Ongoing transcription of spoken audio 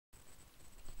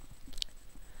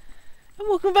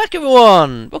Welcome back,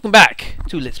 everyone! Welcome back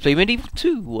to Let's Play MediEvil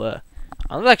 2.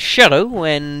 I'm like Shadow,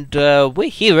 and we're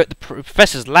here at the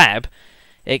Professor's lab,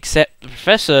 except the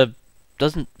Professor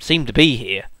doesn't seem to be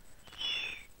here.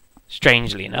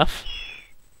 Strangely enough.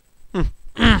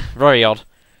 Very odd.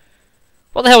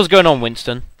 What the hell's going on,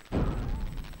 Winston?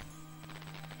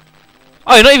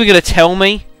 Oh, you're not even going to tell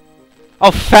me?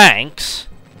 Oh, thanks!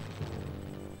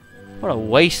 What a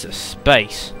waste of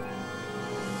space.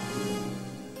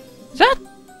 Is there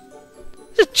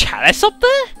a chalice up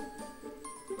there?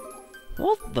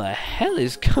 What the hell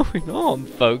is going on,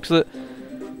 folks? The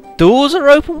doors are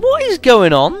open. What is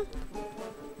going on?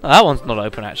 Oh, that one's not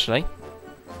open, actually.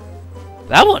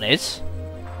 That one is.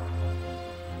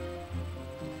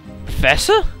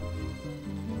 Professor?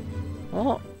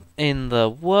 What in the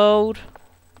world?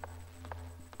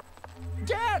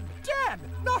 Dan!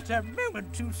 Not a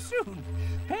moment too soon!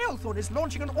 Palethorn is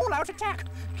launching an all-out attack.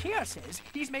 Kier says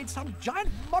he's made some giant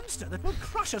monster that will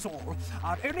crush us all.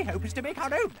 Our only hope is to make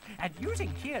our own, and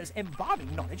using Kier's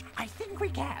embalming knowledge, I think we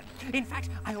can. In fact,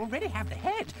 I already have the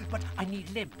head, but I need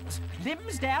limbs.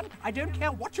 Limbs, Dan? I don't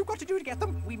care what you've got to do to get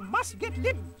them. We must get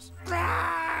limbs.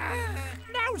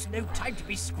 Now's no time to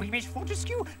be squeamish,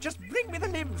 Fortescue. Just bring me the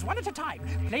limbs one at a time.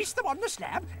 Place them on the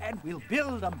slab, and we'll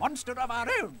build a monster of our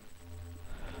own.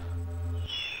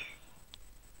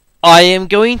 I am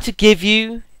going to give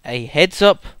you a heads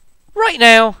up right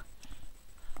now.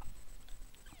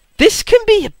 This can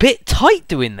be a bit tight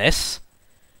doing this.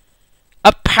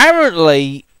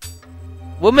 Apparently,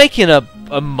 we're making a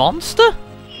monster?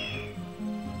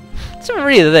 Let's have a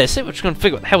read of this. We're just going to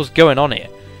figure out what the hell's going on here.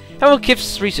 Hello,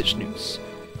 Kif's research news.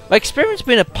 My experiment's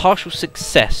been a partial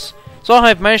success, so I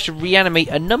have managed to reanimate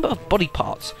a number of body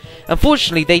parts.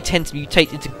 Unfortunately, they tend to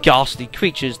mutate into ghastly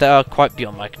creatures that are quite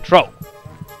beyond my control.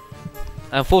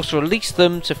 I'm forced to release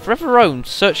them to forever roam,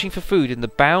 searching for food in the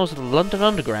bowels of the London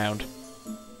Underground.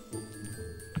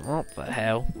 What the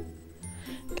hell?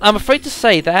 I'm afraid to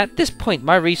say that at this point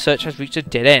my research has reached a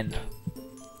dead end.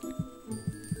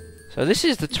 So this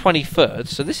is the 23rd,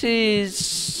 so this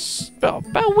is about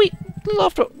a week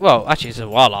after. Well, actually it's a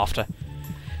while after.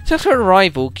 Since her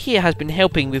arrival, Kia has been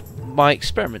helping with my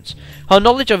experiments. Her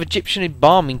knowledge of Egyptian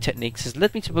embalming techniques has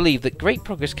led me to believe that great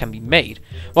progress can be made.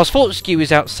 Whilst Fortescue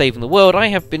is out saving the world, I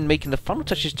have been making the final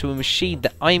touches to a machine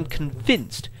that I am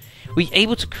convinced will be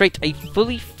able to create a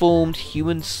fully formed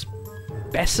human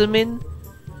specimen.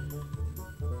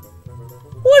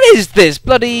 What is this?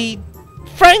 Bloody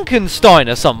Frankenstein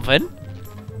or something?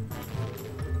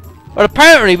 But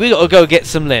apparently we got to go get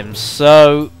some limbs,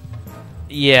 so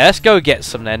yeah, let's go get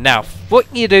some then. Now, what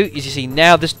you do is you see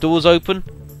now this door's open.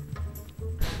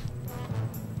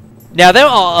 Now, there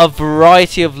are a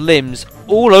variety of limbs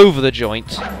all over the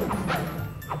joint.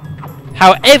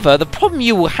 However, the problem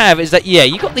you will have is that, yeah,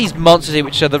 you've got these monsters here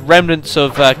which are the remnants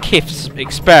of Kif's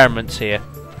experiments here.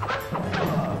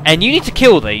 And you need to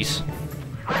kill these.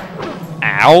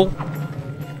 Ow.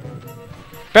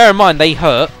 Bear in mind, they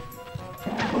hurt.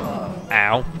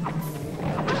 Ow.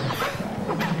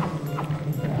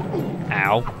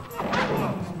 Ow.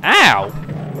 Ow!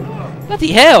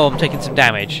 Bloody hell, I'm taking some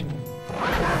damage.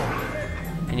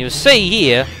 And you'll see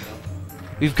here,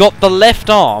 we've got the left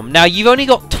arm. Now, you've only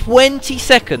got 20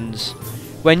 seconds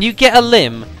when you get a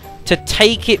limb to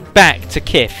take it back to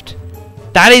Kift.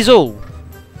 That is all.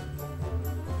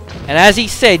 And as he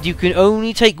said, you can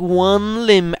only take one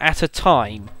limb at a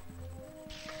time.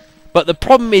 But the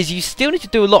problem is, you still need to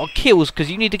do a lot of kills because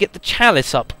you need to get the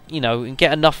chalice up, you know, and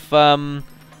get enough,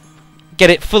 get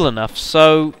it full enough,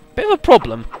 so bit of a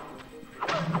problem.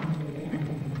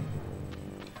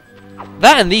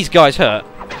 That and these guys hurt.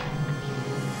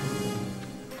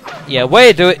 Yeah,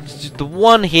 way to do it, just the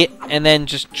one hit and then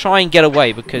just try and get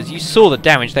away because you saw the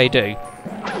damage they do.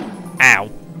 Ow.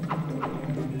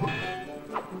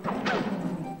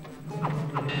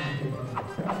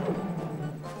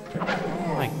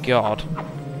 Oh my god.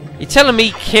 You're telling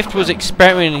me Kift was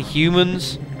experimenting in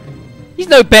humans? He's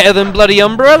no better than bloody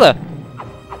Umbrella.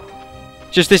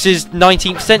 Just this is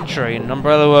 19th century and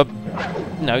Umbrella were,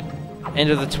 you know,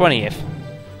 end of the 20th.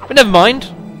 But never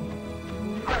mind.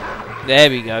 There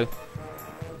we go.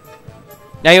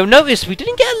 Now you'll notice we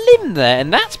didn't get a limb there,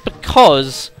 and that's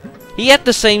because he had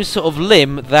the same sort of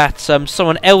limb that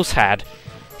someone else had.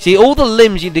 See, all the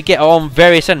limbs you need to get are on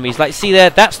various enemies. Like, see there,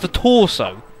 that's the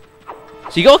torso.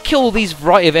 So you got to kill all these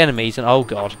variety of enemies, and oh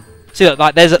god. See, look,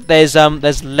 like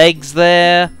there's legs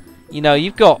there. You know,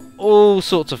 you've got all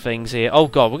sorts of things here. Oh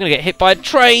god, we're gonna get hit by a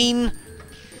train.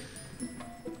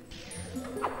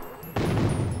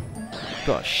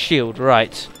 Got a shield,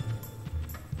 right?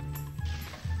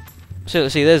 So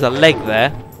let's see, there's a leg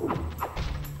there.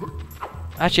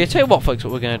 Actually, I tell you what, folks,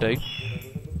 what we're going to do.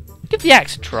 Give the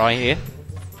axe a try here.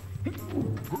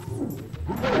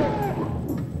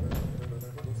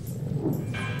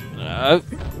 No.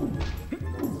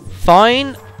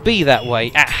 Fine. Be that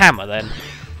way. At hammer, then.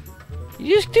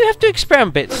 You just do have to experiment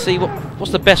a bit to see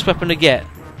what's the best weapon to get.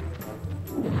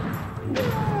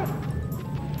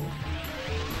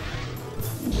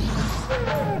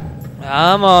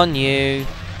 Come on, you.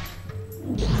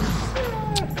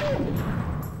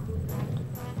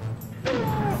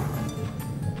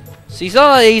 See,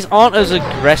 some of these aren't as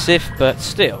aggressive, but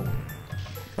still.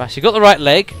 Right, so you got the right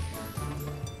leg.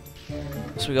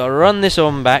 So we got to run this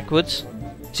on backwards.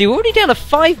 See, we're already down to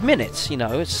 5 minutes. You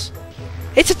know, it's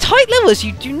a tight level, so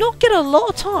you do not get a lot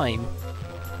of time.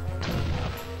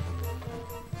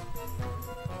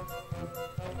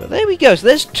 But there we go. So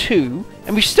there's 2,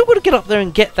 and we've still got to get up there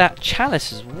and get that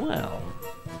chalice as well.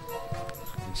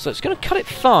 So it's going to cut it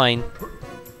fine.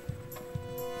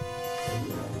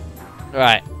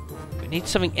 Right. We need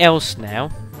something else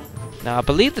now. Now, I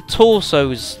believe the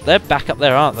torsos, they're back up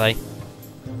there, aren't they?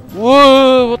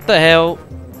 Whoa, what the hell?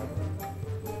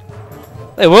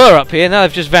 They were up here, now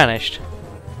they've just vanished.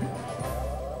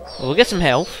 Well, we'll get some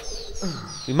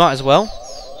health. We might as well.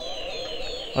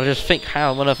 I'll just think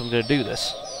how on earth I'm going to do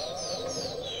this.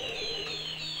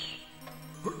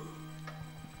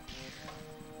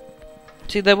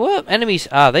 See, there were enemies.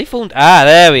 Ah, they formed. Ah,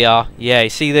 there we are. Yeah, you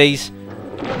see these?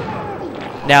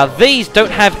 Now, these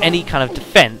don't have any kind of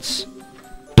defense,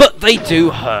 but they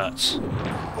do hurt.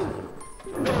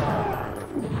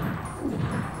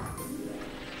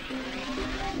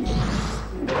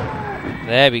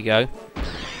 There we go.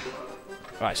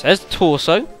 Right, so there's the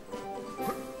torso.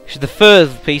 Which is the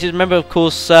further pieces. Remember, of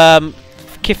course,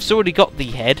 Kif's already got the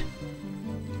head.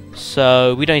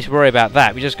 So we don't need to worry about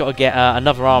that. We just got to get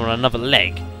another arm and another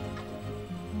leg.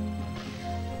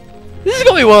 This is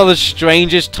going to be one of the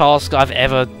strangest tasks I've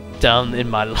ever done in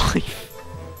my life.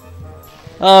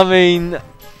 I mean,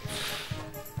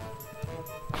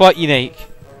 quite unique.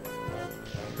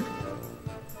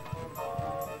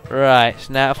 Right,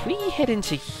 so now if we head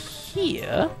into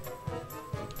here,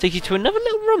 takes you to another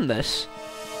little room, this.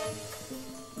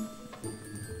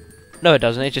 No, it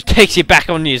doesn't. It just takes you back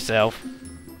on yourself.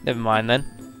 Never mind then.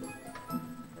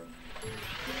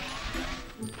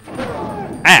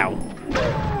 Ow!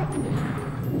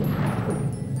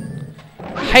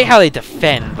 I hate how they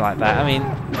defend like that. I mean,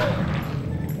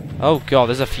 oh god,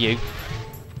 there's a few.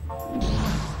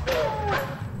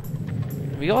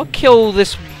 We gotta kill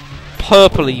this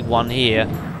purpley one here.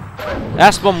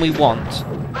 That's the one we want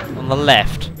on the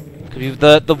left. Because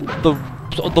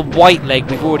the white leg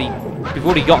we've already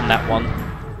gotten that one.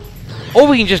 Or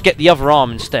we can just get the other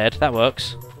arm instead. That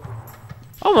works.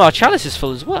 Oh, our chalice is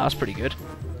full as well. That's pretty good.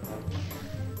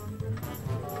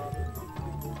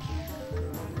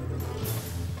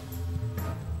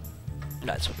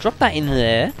 Right, so drop that in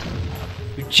there.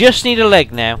 We just need a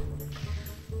leg now.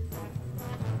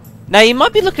 Now, you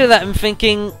might be looking at that and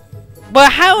thinking, well,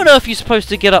 how on earth are you supposed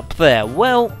to get up there?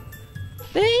 Well,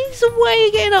 there's a way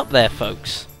of getting up there,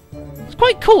 folks. It's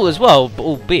quite cool as well,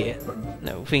 albeit,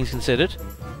 no, things considered.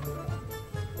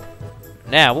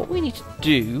 Now, what we need to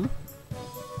do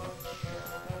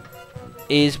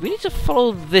is we need to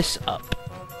follow this up.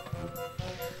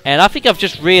 And I think I've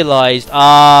just realised,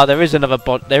 there is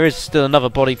still another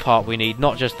body part we need,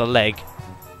 not just the leg.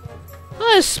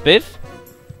 Oh, there's Spiv.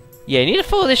 Yeah, you need to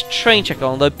follow this train track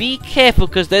along, though be careful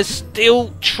because there's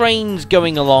still trains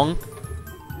going along.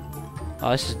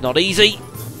 Oh, this is not easy.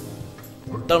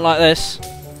 Don't like this.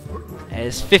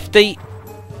 There's 50.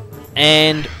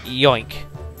 And yoink.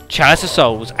 Chalice of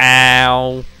Souls.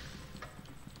 Ow.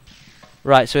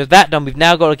 Right, so with that done, we've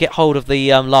now got to get hold of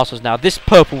the last ones now. This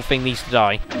purple thing needs to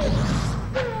die.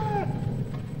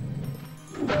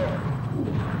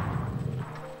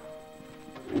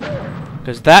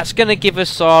 Because that's going to give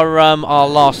us our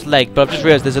last leg. But I've just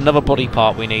realised there's another body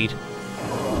part we need.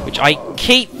 Which I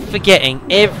keep forgetting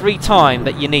every time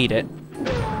that you need it.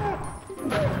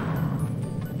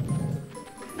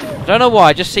 I don't know why,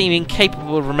 I just seem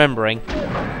incapable of remembering.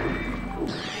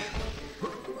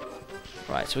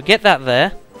 Right, so we get that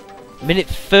there. Minute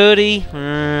 30.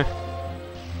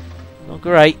 Not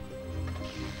great.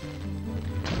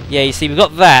 Yeah, you see, we've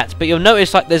got that, but you'll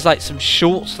notice like there's like some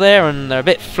shorts there and they're a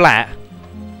bit flat.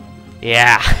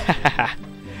 Yeah.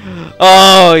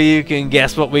 Oh, you can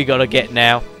guess what we gotta get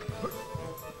now.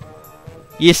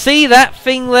 You see that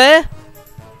thing there?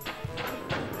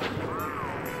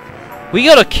 We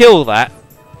gotta kill that.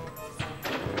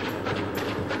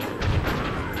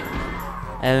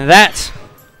 And that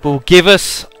will give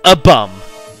us a bum.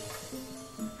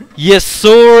 You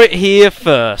saw it here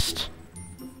first.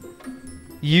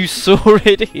 You saw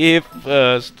it here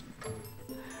first.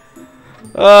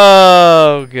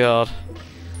 Oh, God.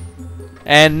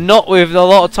 And not with a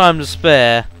lot of time to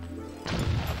spare.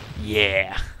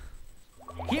 Yeah.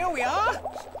 Here we are.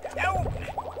 Oh.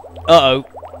 Uh-oh.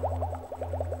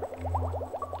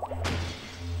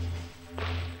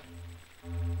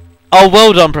 Oh,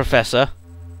 well done, Professor.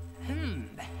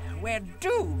 We're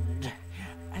doomed.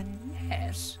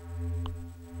 Unless...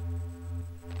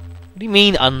 What do you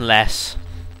mean, unless?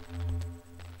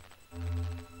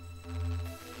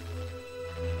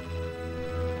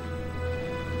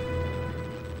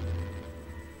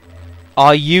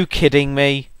 Are you kidding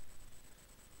me?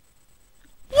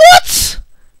 What?!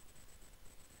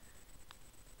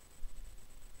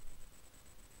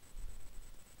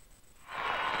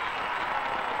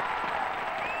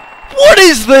 What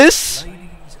is this?!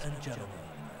 Ladies and gentlemen,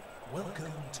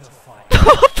 welcome to Fight.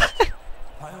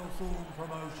 Palethorn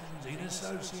Promotions, in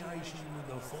association with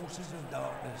the forces of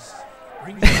darkness,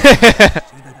 brings us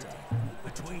to the day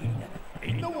between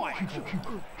in the white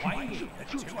corner, weighing in at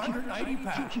 280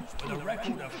 pounds with a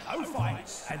record of no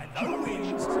fights and no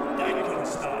wins,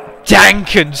 Dankenstein.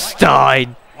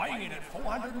 Dankenstein! Weighing in at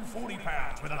 440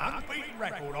 pounds with an unbeaten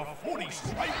record of 40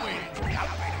 straight wins,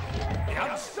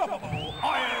 the unstoppable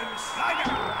Iron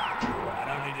Slugger. I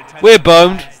don't need to tell We're you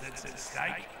boned. that's at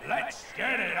stake. Let's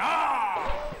get it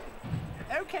on!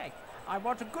 Okay, I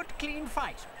want a good clean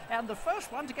fight. And the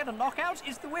first one to get a knockout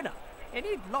is the winner.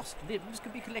 Any lost limbs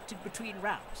can be collected between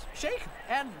rounds. Shake,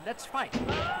 and let's fight.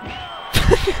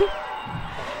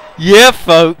 Yeah,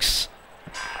 folks.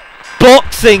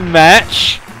 Boxing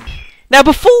match. Now,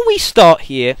 before we start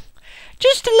here,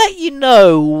 just to let you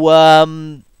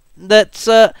know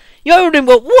that you're wondering,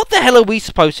 well, what the hell are we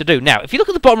supposed to do? Now, if you look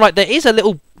at the bottom right, there is a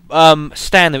little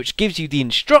stand there which gives you the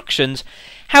instructions.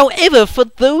 However, for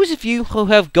those of you who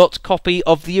have got a copy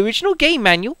of the original game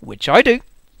manual, which I do,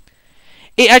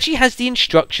 it actually has the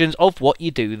instructions of what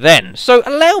you do then. So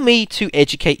allow me to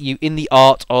educate you in the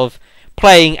art of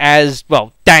playing as,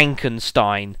 well,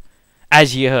 Dankenstein,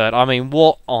 as you heard. I mean,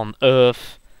 what on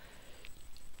earth?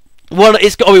 Well,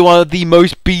 it's got to be one of the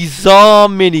most bizarre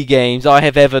mini-games I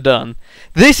have ever done.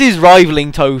 This is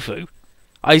rivaling Tofu,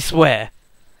 I swear.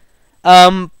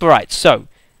 Right, so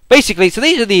basically, so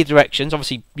these are the directions.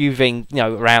 Obviously, moving,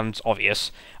 around,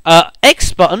 obvious.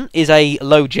 X button is a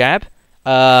low jab,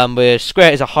 where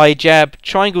square is a high jab.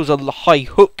 Triangle's a high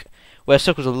hook, where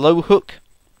circle's a low hook.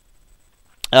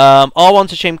 R1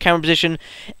 to change camera position.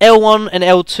 L1 and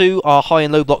L2 are high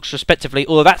and low blocks respectively.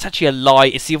 Although that's actually a lie.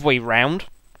 It's the other way round.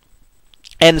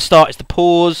 And the start is the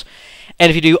pause.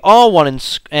 And if you do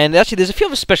R1 and actually there's a few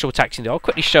other special attacks in there. I'll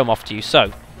quickly show them off to you.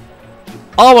 So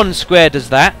R1 and square does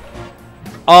that.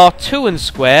 R2 and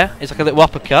square is like a little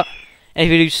uppercut. And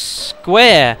if you do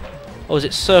square, or is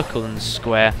it circle and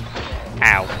square?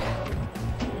 Ow.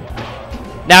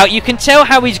 Now you can tell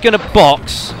how he's going to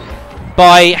box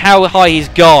by how high his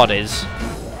guard is.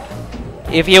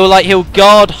 If he'll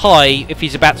guard high if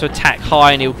he's about to attack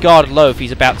high, and he'll guard low if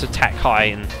he's about to attack high,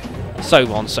 and so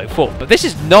on and so forth. But this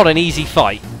is not an easy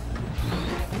fight.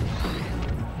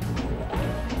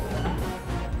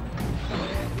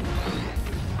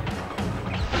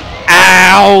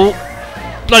 Ow!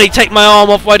 Bloody take my arm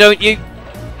off, why don't you?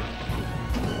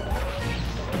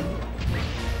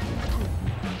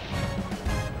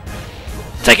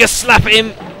 Take a slap at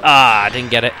him! Ah, I didn't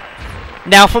get it.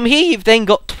 Now, from here, you've then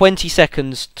got 20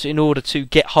 seconds in order to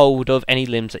get hold of any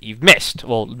limbs that you've missed,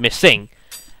 or missing.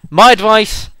 My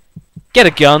advice, get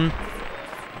a gun,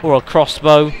 or a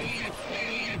crossbow.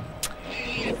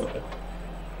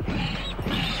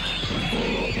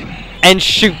 And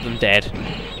shoot them dead.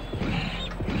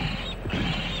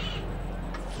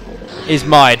 Is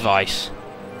my advice.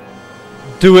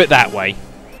 Do it that way.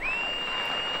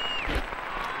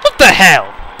 What the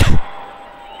hell?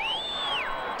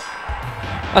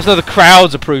 That's why the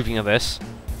crowd's approving of this.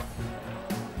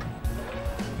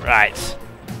 Right.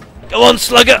 Go on,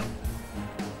 Slugger!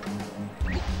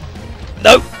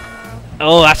 Nope!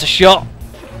 Oh, that's a shot.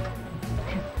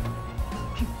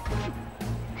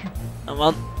 Come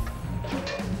on.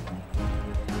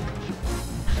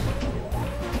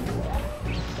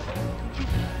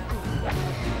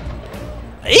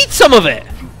 Eat some of it!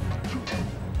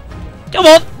 Come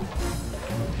on!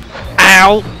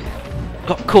 Ow!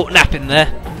 Got caught napping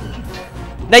there.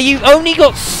 Now, you've only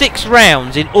got 6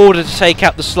 rounds in order to take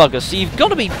out the Slugger, so you've got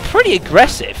to be pretty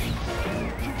aggressive.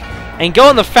 And go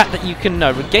on the fact that you can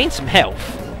regain some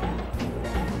health.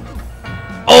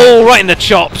 Oh, right in the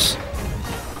chops.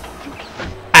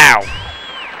 Ow.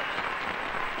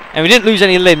 And we didn't lose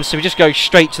any limbs, so we just go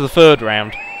straight to the third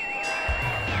round.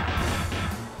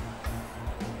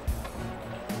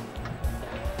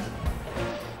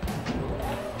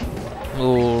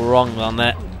 Oh, wrong on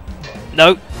that.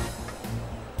 No.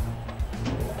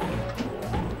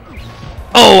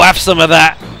 Oh, have some of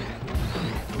that.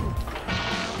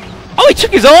 Oh, he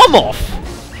took his arm off.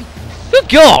 Good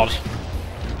God.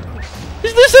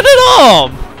 Is this an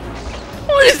arm?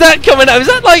 What is that coming out? Is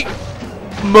that like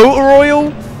motor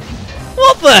oil?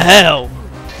 What the hell?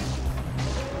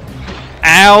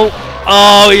 Ow.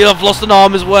 Oh, I've lost an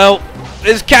arm as well.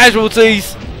 There's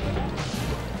casualties.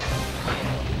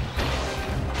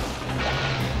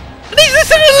 And is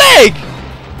this in a leg?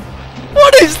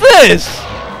 What is this?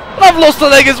 And I've lost a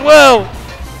leg as well.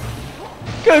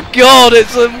 Good God,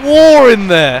 it's a war in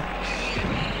there.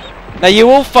 Now you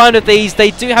will find that these,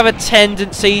 they do have a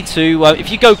tendency to,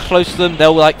 if you go close to them,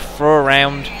 they'll like throw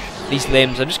around these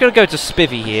limbs. I'm just going to go to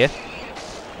Spivvy here.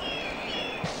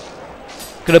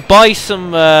 Going to buy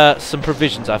some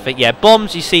provisions, I think. Yeah,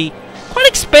 bombs, you see, quite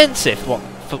expensive for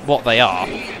what they are.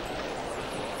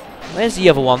 Where's the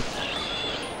other one?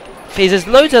 There's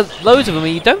loads of them,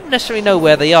 and you don't necessarily know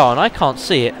where they are, and I can't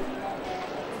see it.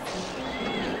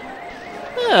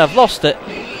 Yeah, I've lost it.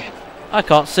 I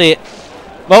can't see it.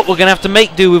 Well, we're going to have to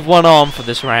make do with one arm for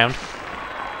this round.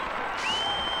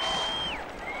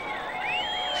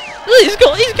 He's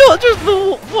got just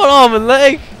one arm and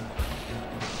leg.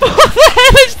 What the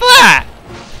hell is that?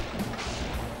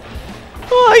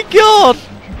 Oh my God!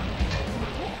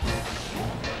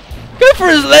 Go for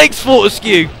his legs,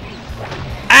 Fortescue.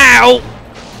 Ow!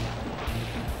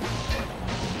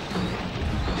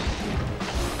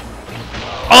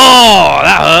 Oh,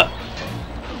 that hurt.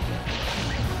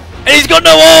 And he's got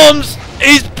no arms!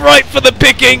 He's bright for the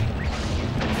picking!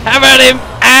 Have at him!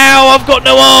 Ow, I've got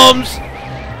no arms!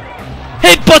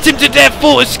 Headbutt him to death,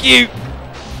 Fortescue!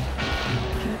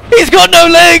 He's got no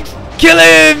legs! Kill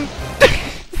him!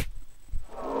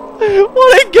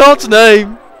 What in God's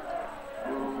name?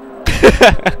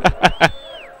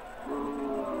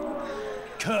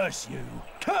 Curse you!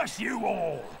 Curse you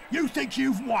all! You think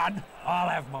you've won? I'll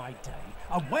have my day.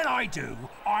 And when I do,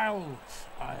 I'll...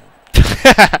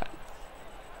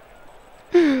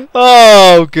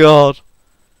 Oh God.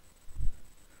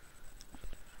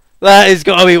 That has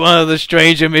got to be one of the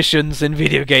stranger missions in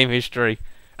video game history.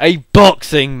 A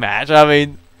boxing match. I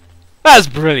mean, that's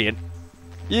brilliant.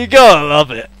 You gotta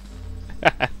love it.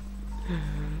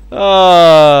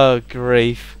 Oh,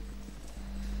 grief.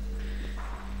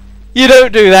 You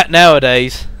don't do that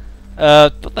nowadays.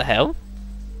 What the hell?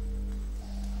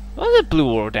 Why is there blue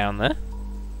aura down there?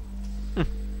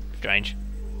 Strange.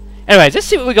 Anyways, let's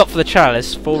see what we got for the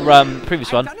chalice for the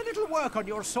previous one. I've done a little work on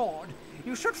your sword.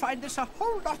 You should find this a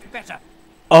whole lot better.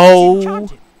 Oh. It's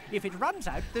enchanted. If it runs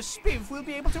out, the spiv will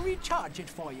be able to recharge it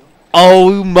for you.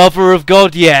 Oh, mother of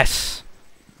God, yes.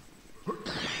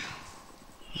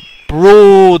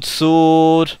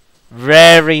 Broadsword.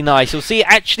 Very nice. You'll see it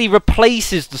actually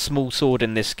replaces the small sword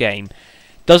in this game.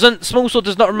 Small sword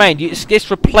does not remain. This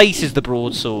replaces the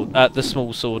broadsword, the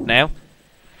small sword now.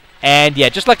 And yeah,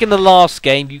 just like in the last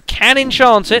game, you can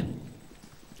enchant it,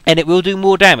 and it will do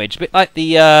more damage. A bit like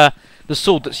the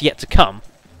sword that's yet to come.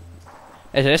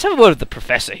 Let's have a word with the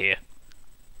professor here.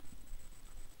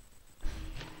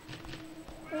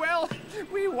 Well,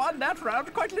 we won that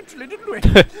round quite literally, didn't we?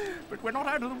 But we're not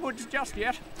out of the woods just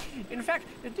yet. In fact,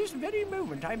 at this very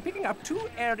moment, I'm picking up 2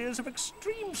 areas of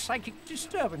extreme psychic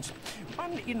disturbance.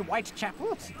 One in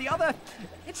Whitechapel, the other,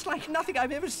 it's like nothing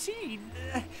I've ever seen.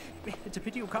 It's a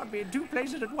pity you can't be in 2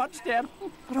 places at once, Dan.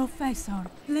 Professor,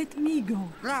 let me go.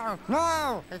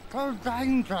 No, it's too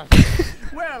dangerous.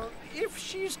 Well, if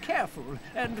she's careful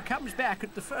and comes back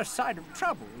at the first sign of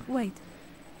trouble... Wait.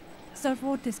 Sir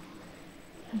Fortis...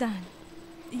 Dan,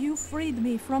 you freed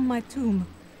me from my tomb.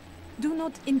 Do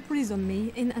not imprison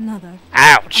me in another.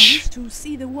 Ouch! I wish to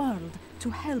see the world,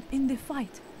 to help in the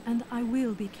fight, and I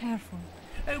will be careful.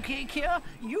 Okay, Kier,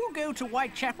 you go to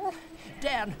Whitechapel.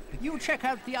 Dan, you check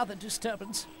out the other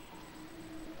disturbance.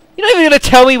 You're not even going to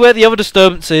tell me where the other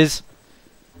disturbance is.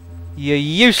 You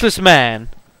useless man.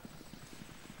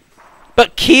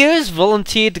 But Kier's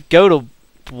volunteered to go to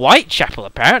Whitechapel,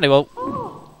 apparently. Well,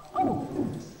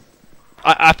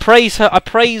 I praise her. I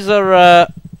praise her.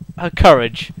 Her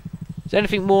courage. Is there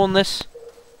anything more on this?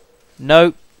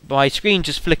 No. My screen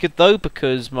just flickered though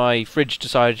because my fridge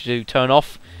decided to turn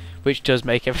off, which does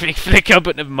make everything flicker.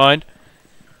 But never mind.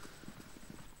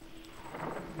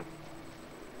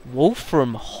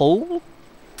 Wolfram Hall?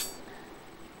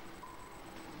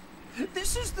 This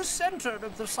This is the center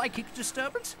of the psychic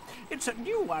disturbance. It's a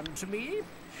new one to me.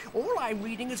 All I'm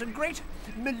reading is a great,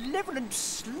 malevolent,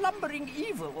 slumbering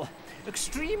evil.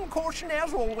 Extreme caution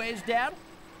as always, Dan.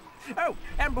 Oh,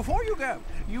 and before you go,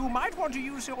 you might want to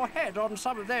use your head on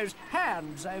some of those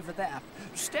hands over there.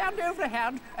 Stand over a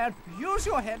hand and use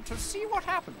your head to see what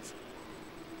happens.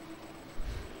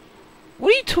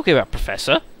 What are you talking about,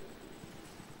 Professor?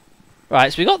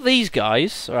 Right, so we got these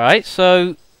guys, alright,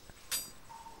 so...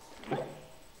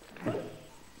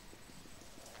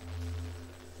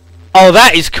 Oh,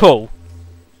 that is cool!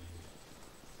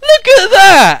 Look at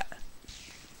that!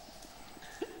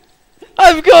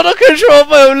 I've got to control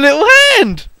my own little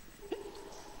hand!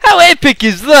 How epic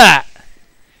is that?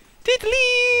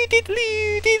 Diddly,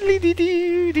 diddly, diddly,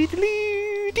 diddly,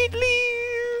 diddly,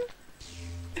 diddly.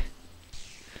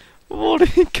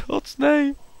 What in God's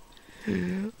name?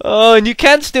 Oh, and you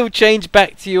can still change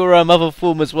back to your other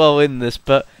form as well in this,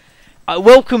 but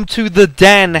welcome to the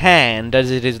Dan hand, as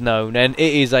it is known, and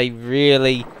it is a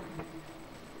really...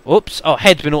 Oops, oh,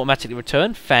 head's been automatically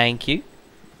returned, thank you.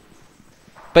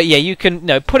 But yeah, you can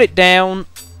put it down,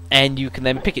 and you can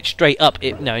then pick it straight up,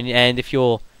 and if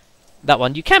you're that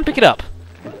one, you can pick it up.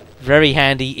 Very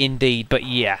handy indeed, but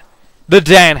yeah. The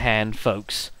Dan hand,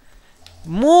 folks.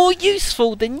 More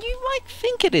useful than you might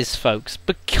think it is, folks,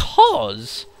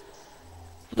 because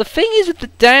the thing is with the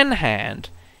Dan hand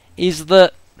is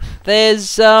that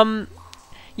there's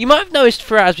you might have noticed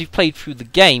throughout as we've played through the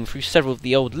game, through several of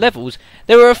the old levels,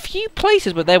 there were a few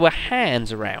places where there were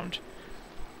hands around.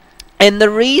 And the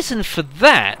reason for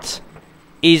that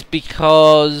is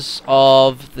because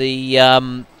of the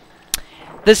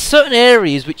there's certain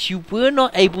areas which you were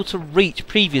not able to reach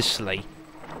previously.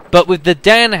 But with the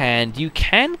Dan hand, you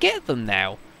can get them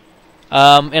now.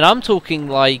 And I'm talking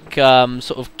like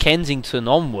sort of Kensington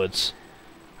onwards.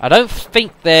 I don't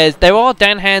think there are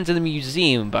Dan hands in the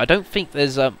museum, but I don't think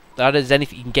there's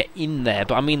anything you can get in there.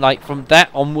 But I mean, like from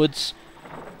that onwards,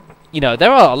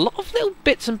 there are a lot of little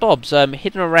bits and bobs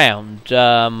hidden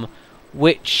around.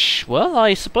 Which, well,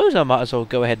 I suppose I might as well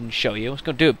go ahead and show you. I was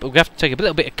going to do it, but we have to take a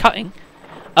little bit of cutting.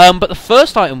 But the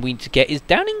first item we need to get is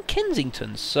down in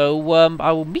Kensington, so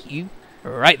I will meet you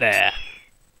right there.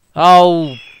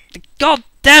 Oh, God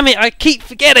damn it! I keep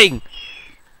forgetting.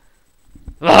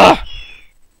 Ugh.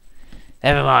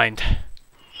 Never mind.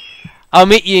 I'll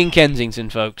meet you in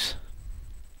Kensington, folks.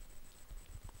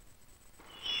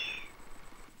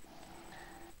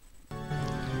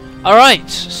 Alright,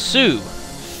 so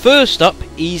first up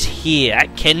is here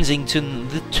at Kensington,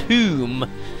 the tomb.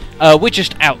 We're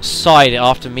just outside it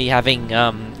after me having,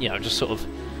 just sort of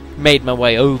made my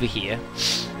way over here.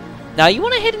 Now, you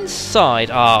want to head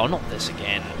inside. Oh, not this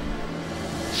again.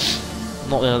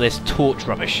 Not this torch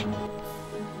rubbish.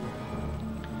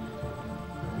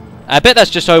 I bet that's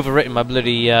just overwritten my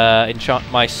bloody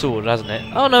enchant my sword, hasn't it?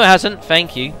 Oh, no, it hasn't.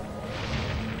 Thank you.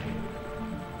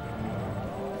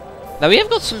 Now, we have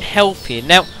got some health here.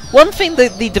 Now, one thing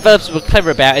that the developers were clever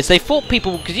about is they thought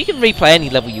people... Because you can replay any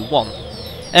level you want.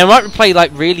 And I might replay,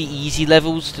 like, really easy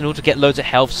levels in order to get loads of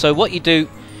health. So what you do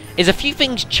is a few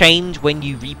things change when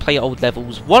you replay old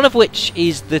levels. One of which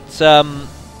is that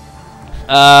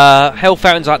health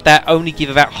fountains like that only give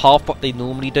about half what they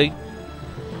normally do.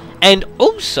 And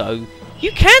also,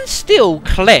 you can still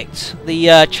collect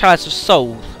the Chalice of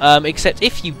Soul, except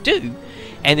if you do,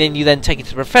 and then you then take it to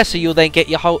the Professor, you'll then get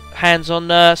your hands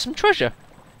on some treasure.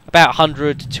 About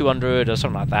 100 to 200 or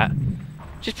something like that.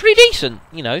 Which is pretty decent,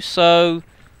 so...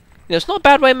 it's not a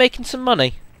bad way of making some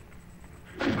money.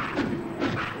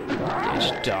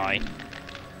 Just die.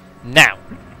 Now,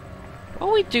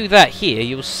 while we do that here,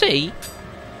 you'll see...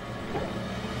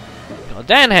 we've got a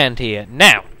Dan hand here.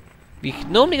 Now, you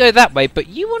can normally go that way, but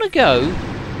you want to go...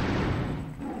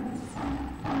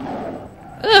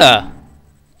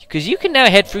 because you can now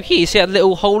head through here. See that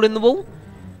little hole in the wall?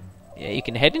 Yeah, you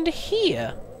can head into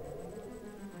here.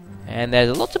 And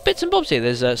there's lots of bits and bobs here.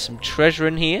 There's some treasure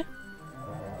in here.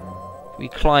 We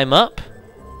climb up.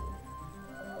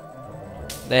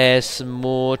 There's some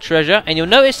more treasure. And you'll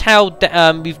notice how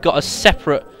we've got a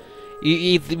separate...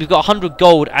 we've got 100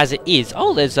 gold as it is.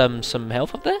 Oh, there's some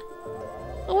health up there.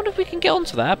 I wonder if we can get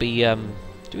onto that. Do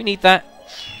we need that?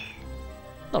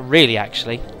 Not really,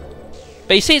 actually.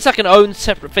 But you see, it's like an own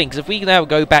separate thing. Because if we now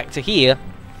go back to here,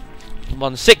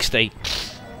 160,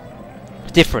 it's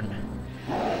different.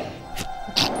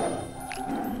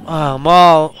 Oh,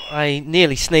 Marl, I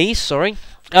nearly sneezed, sorry.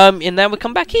 And then we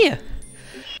come back here.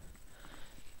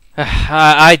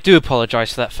 I do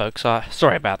apologise for that, folks.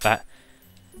 Sorry about that.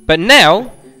 But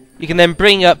now, you can then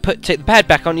take the pad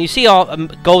back on. You see our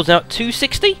gold's now at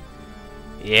 260?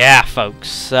 Yeah,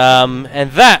 folks.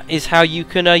 And that is how you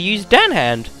can use Dan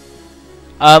Hand.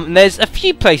 And there's a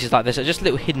few places like this that are just a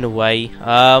little hidden away.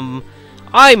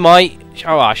 I might...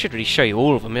 Oh, I should really show you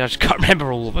all of them. I just can't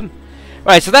remember all of them.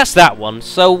 Right, so that's that one.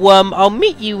 So, I'll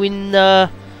meet you in the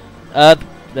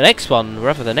next one,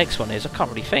 wherever the next one is. I can't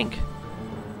really think.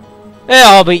 Yeah,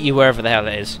 I'll meet you wherever the hell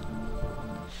it is.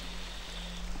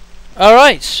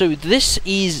 Alright, so this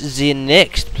is the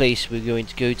next place we're going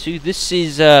to go to. This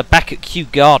is back at Kew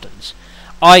Gardens.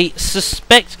 I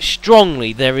suspect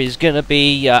strongly there is going to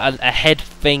be a head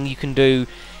thing you can do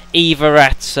either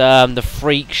at the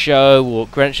Freak Show or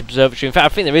Greenwich Observatory. In fact, I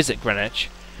think there is at Greenwich.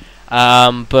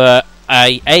 But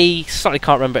A, slightly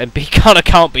can't remember, and B, kind of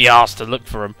can't be asked to look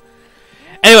for them.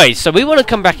 Anyway, so we want to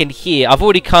come back in here. I've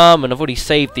already come and I've already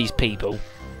saved these people.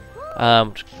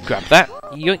 Grab that,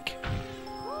 yoink.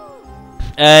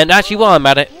 And actually, while I'm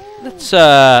at it, let's you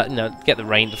know, get the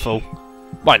rain to fall.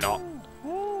 Why not?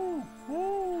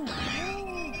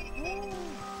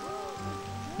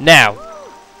 Now,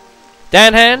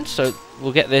 Dan Hand. So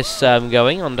we'll get this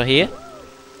going under here.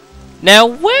 Now,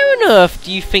 where on earth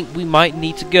do you think we might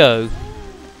need to go?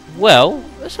 Well,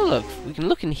 let's have a look. We can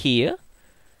look in here.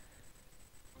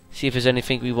 See if there's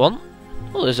anything we want.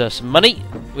 Oh, there's some money,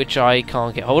 which I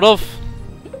can't get hold of.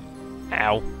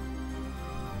 Ow.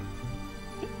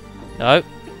 No.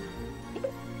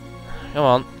 Come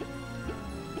on.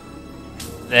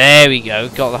 There we go.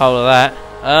 Got the hold of that.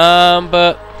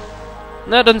 But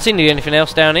no, doesn't seem to be anything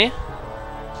else down here.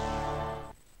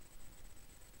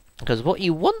 Because what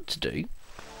you want to do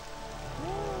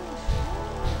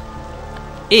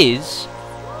is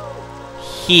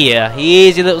here.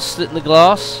 Here's your little slit in the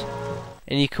glass,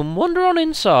 and you can wander on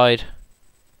inside.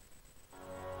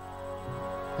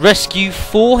 Rescue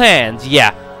 4 hands.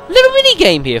 Yeah, little mini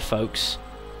game here, folks.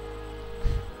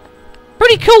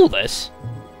 Pretty cool, this.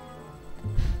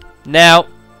 Now,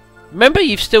 remember,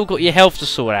 you've still got your health to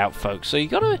sort out, folks. So you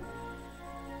gotta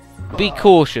be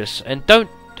cautious and don't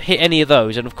hit any of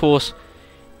those. And of course,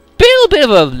 be a little bit of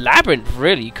a labyrinth,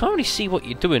 really. You can't really see what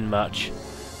you're doing much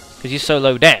because you're so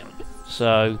low down.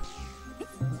 So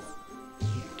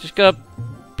just gotta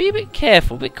be a bit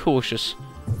careful, a bit cautious.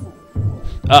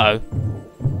 Uh-oh.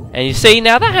 And you see,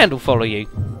 now that hand will follow you.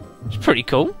 It's pretty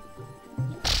cool.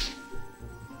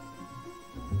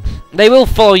 They will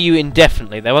follow you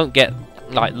indefinitely. They won't get,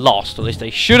 like, lost. At least they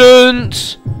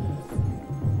shouldn't.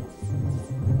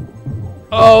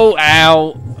 Oh,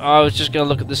 ow. I was just going to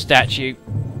look at the statue.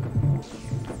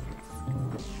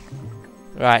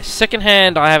 Right, second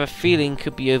hand, I have a feeling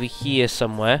could be over here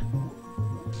somewhere.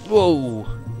 Whoa.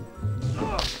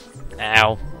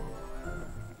 Ow.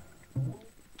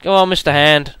 Go on, Mr.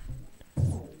 Hand.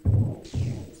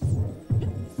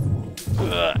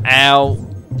 Ow.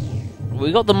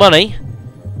 We got the money.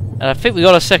 And I think we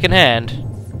got a second hand.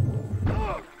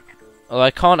 Although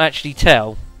I can't actually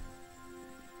tell.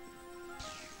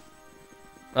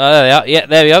 Oh, there we are. Yeah,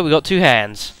 there we go. We got 2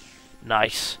 hands.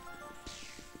 Nice.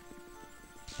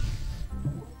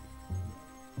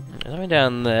 There's nothing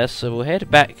down there, so we'll head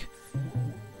back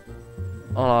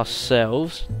on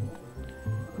ourselves.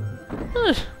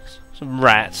 Some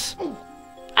rats.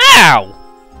 Ow!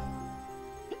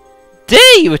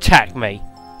 Dare you attack me?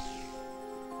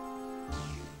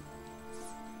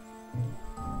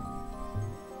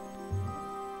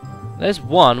 There's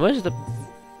one. Where's the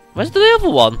other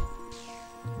one?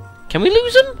 Can we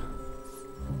lose him?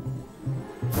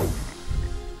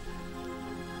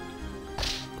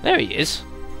 There he is.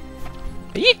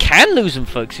 You can lose him,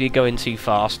 folks, if you're going too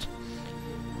fast.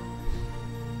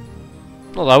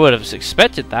 Although I would have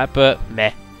expected that, but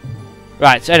meh.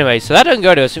 Right, so anyway, so that don't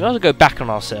go to us, so we might as well go back on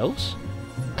ourselves.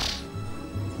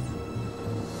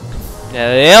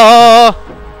 There they are!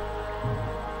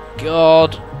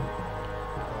 God.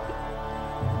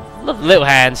 Love the little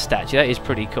hand statue, that is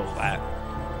pretty cool, that.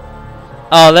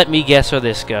 Oh, let me guess where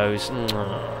this goes.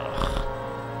 Ugh.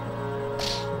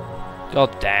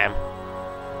 God damn.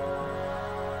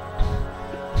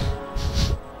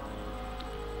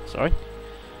 Sorry.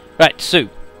 Right, so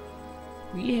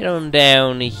we head on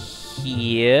down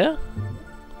here.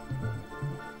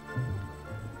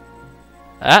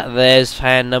 Ah, there's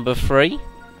hand number 3.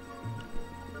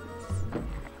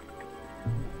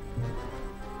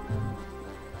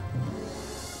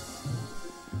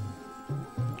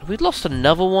 We'd lost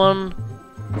another one.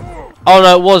 Oh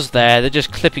no, it was there. They're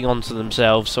just clipping onto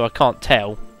themselves, so I can't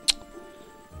tell.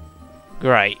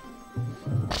 Great.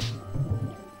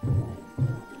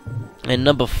 And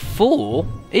number 4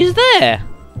 is there.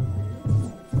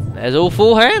 There's all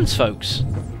 4 hands, folks.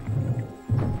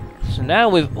 So now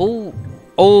with all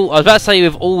I was about to say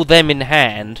with all them in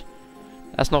hand,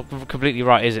 That's not completely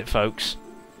right, is it, folks?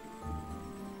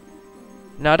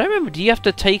 Now, I don't remember. Do you have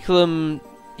to take them...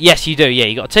 Yes, you do. Yeah,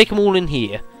 you got to take them all in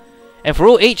here. And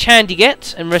for each hand you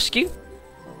get and rescue,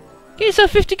 get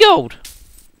yourself 50 gold.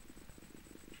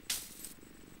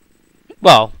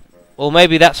 Well, or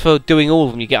maybe that's for doing all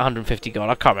of them. You get 150 gold.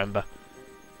 I can't remember.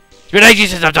 It's been ages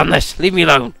since I've done this. Leave me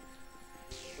alone.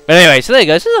 But anyway, so there you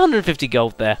go. So there's 150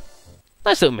 gold there.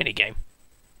 Nice little mini game.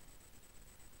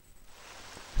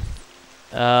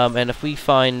 And if we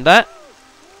find that,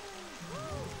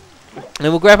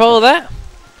 then we'll grab all of that.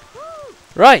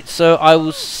 Right, so I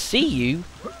will see you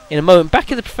in a moment back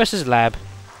in the professor's lab.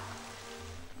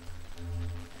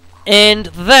 And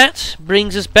that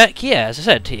brings us back, yeah, as I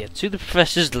said, here, to the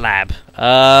professor's lab.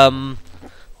 No,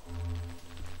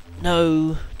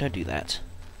 don't do that.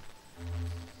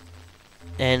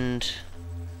 And...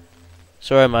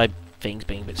 Sorry, my thing's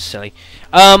being a bit silly.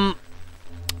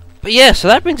 But yeah, so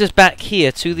that brings us back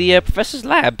here to the professor's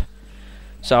lab.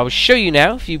 So I will show you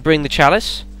now, if you bring the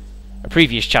chalice, a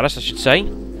previous chalice I should say,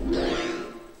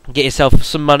 get yourself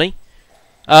some money.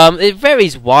 It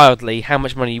varies wildly how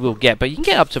much money you will get, but you can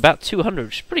get up to about 200,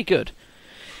 which is pretty good.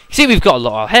 You see, we've got a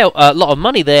lot of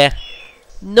money there,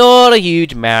 not a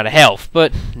huge amount of health,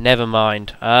 but never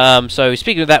mind. So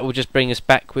speaking of that, we'll just bring us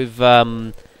back with,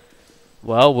 well,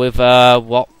 with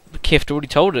what Kift already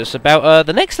told us about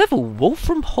the next level,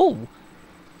 Wolfram Hall.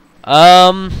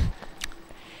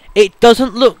 It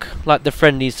doesn't look like the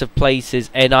friendliest of places,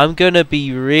 and I'm gonna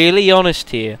be really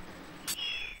honest here.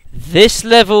 This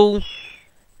level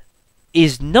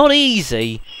is not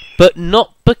easy, but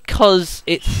not because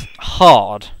it's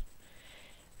hard.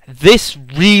 This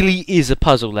really is a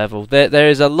puzzle level. There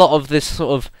is a lot of this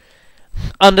sort of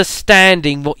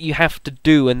understanding what you have to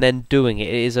do and then doing it.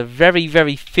 It is a very,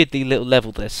 very fiddly little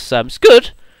level, this. It's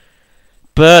good,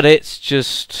 but it's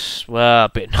just, well, a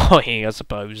bit annoying, I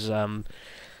suppose.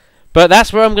 But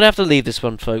that's where I'm going to have to leave this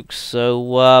one, folks.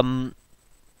 So,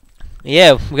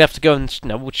 yeah, we have to go and,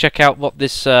 we'll check out what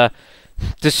this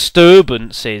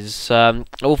disturbance is.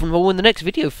 All from all in the next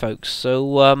video, folks.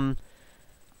 So,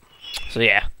 so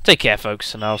yeah, take care,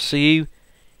 folks, and I'll see you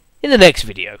in the next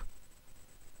video.